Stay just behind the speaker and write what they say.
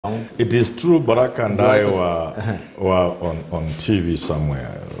It is true, Barack and I were on TV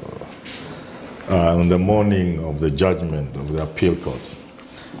somewhere on the morning of the judgment of the appeal courts.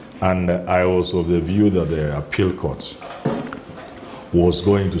 And I was of the view that the appeal courts was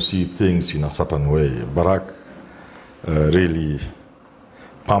going to see things in a certain way. Barack really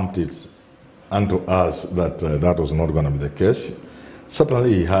pumped it unto us that that was not going to be the case.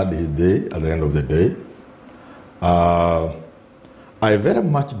 Certainly he had his day at the end of the day. I very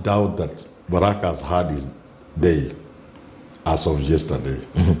much doubt that Barack has had his day as of yesterday,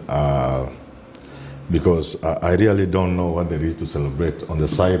 because I really don't know what there is to celebrate on the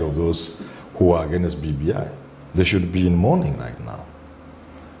side of those who are against BBI. They should be in mourning right now.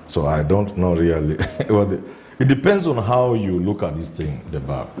 So I don't know really. It depends on how you look at this thing,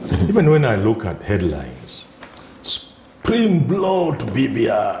 Deba. Even when I look at headlines, spring blow to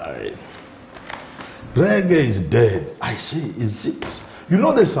BBI. Reggae is dead. I say, is it? You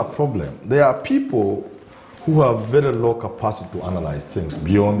know there's a problem. There are people who have very low capacity to analyze things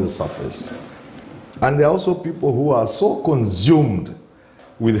beyond the surface. And there are also people who are so consumed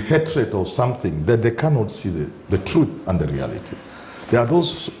with hatred of something that they cannot see the truth and the reality. There are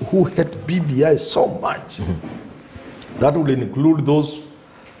those who hate BBI so much. That will include those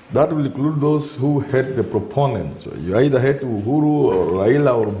who hate the proponents. You either hate Uhuru or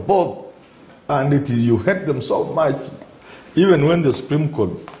Raila or both. And you hate them so much, even when the Supreme Court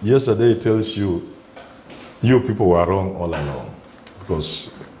yesterday tells you, you people were wrong all along.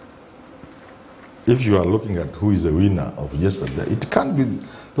 Because if you are looking at who is the winner of yesterday, it can't be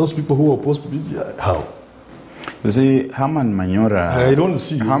those people who are opposed to BBI. How? You see, Herman Manyora... I don't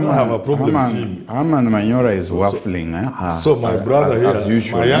see, I don't have a problem seeing. Herman Manyora is waffling. So my brother here, as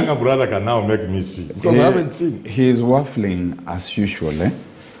usual, my younger brother can now make me see, because I haven't seen. He is waffling as usual,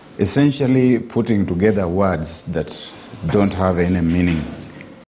 essentially putting together words that don't have any meaning.